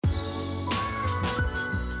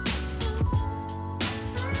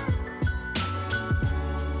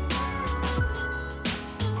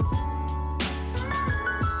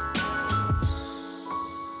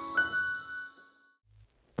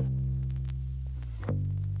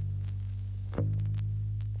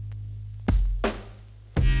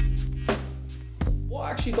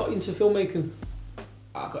actually got into filmmaking?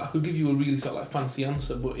 I could give you a really sort of like fancy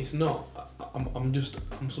answer, but it's not.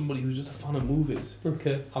 I'm somebody who's just a fan of movies.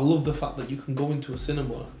 Okay. I love the fact that you can go into a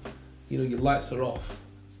cinema, you know, your lights are off,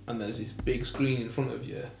 and there's this big screen in front of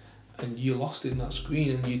you, and you're lost in that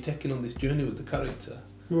screen, and you're taking on this journey with the character.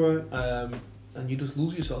 Right. And you just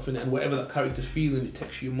lose yourself in it, and whatever that character's feeling, it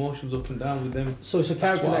takes your emotions up and down with them. So it's a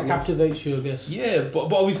character that captivates you, I guess. Yeah,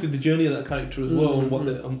 but obviously the journey of that character as well,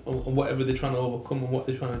 Mm-hmm. and whatever they're trying to overcome and what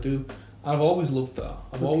they're trying to do. I've always loved that.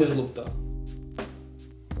 Always loved that.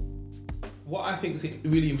 What I think is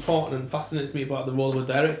really important and fascinates me about the role of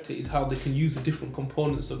a director is how they can use the different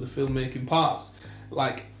components of the filmmaking parts,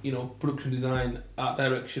 like, you know, production design, art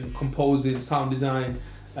direction, composing, sound design,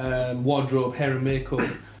 wardrobe, hair and makeup.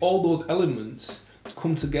 All those elements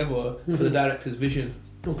come together for the director's vision.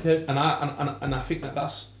 Okay. And I think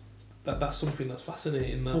that's something that's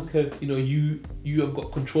fascinating. That Okay. you know, you have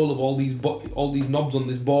got control of all these knobs on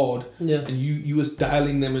this board, Yeah. and you was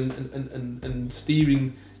dialing them and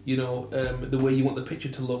steering, you know, the way you want the picture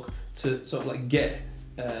to look, to sort of like get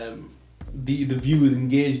the viewers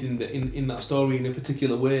engaged in that story in a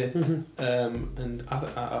particular way. And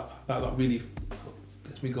that really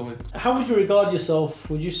gets me going. How would you regard yourself?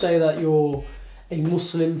 Would you say that you're a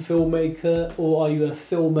Muslim filmmaker, or are you a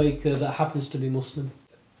filmmaker that happens to be Muslim?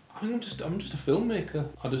 I'm just a filmmaker.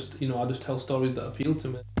 I just tell stories that appeal to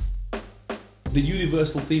me. The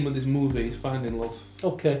universal theme of this movie is finding love.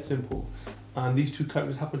 Okay. Simple. And these two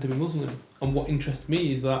characters happen to be Muslim. And what interests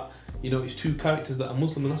me is that, you know, it's two characters that are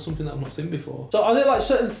Muslim, and that's something that I've not seen before. So are there like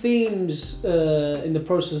certain themes in the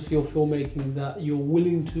process of your filmmaking that you're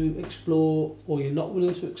willing to explore, or you're not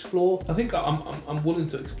willing to explore? I think I'm willing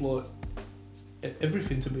to explore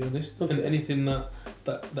everything, to be honest. Okay. And anything that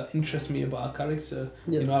interests me about a character.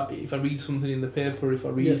 Yeah. You know, if I read something in the paper, if I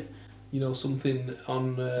read, Yeah. you know, something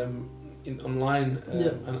on online,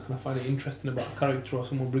 and I find it interesting about a character, or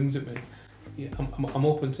someone brings it me, yeah, I'm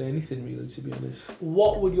open to anything really, to be honest.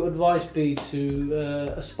 What would your advice be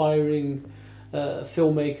to aspiring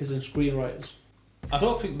filmmakers and screenwriters? I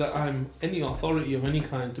don't think that I'm any authority of any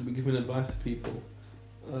kind to be giving advice to people.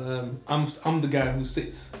 I'm the guy who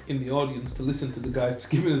sits in the audience to listen to the guys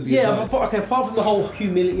giving us the advice. Yeah, okay, apart from the whole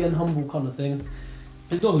humility and humble kind of thing.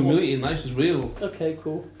 There's no humility in life, it's just real. Okay,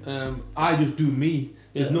 cool. I just do me.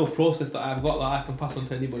 There's Yeah. no process that I've got that I can pass on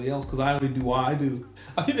to anybody else, because I only do what I do.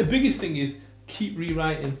 I think the biggest thing is keep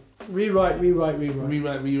rewriting. Rewrite.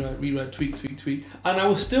 Rewrite, tweak. And I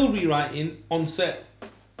was still rewriting on set,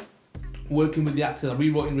 working with the actors. I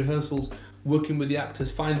rewrote in rehearsals, working with the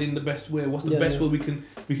actors, finding the best way. What's the best way we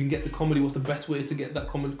can get the comedy? What's the best way to get that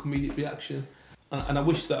comedic reaction? And I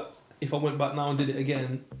wish that if I went back now and did it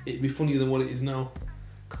again, it'd be funnier than what it is now,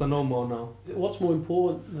 because I know more now. What's more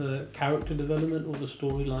important, the character development or the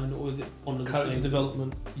storyline, or is it one of the Character same?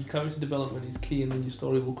 development. Your character development is key, and then your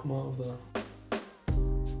story will come out of that.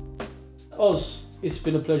 Oz, it's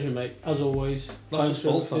been a pleasure, mate, as always. That's Thanks just for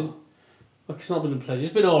false, everything. Look, it's not been a pleasure.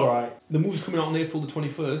 It's been alright. The movie's coming out on April the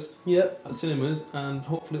 21st Yep. at cinemas, and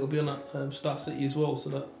hopefully it'll be on at Star City as well, so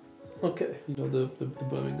that, Okay. you know, the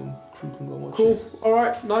Birmingham crew can go and watch Cool. it.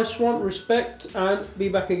 Alright, nice one. Respect, and be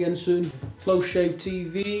back again soon. Flow Shave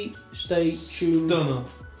TV. Stay tuned. Stunner.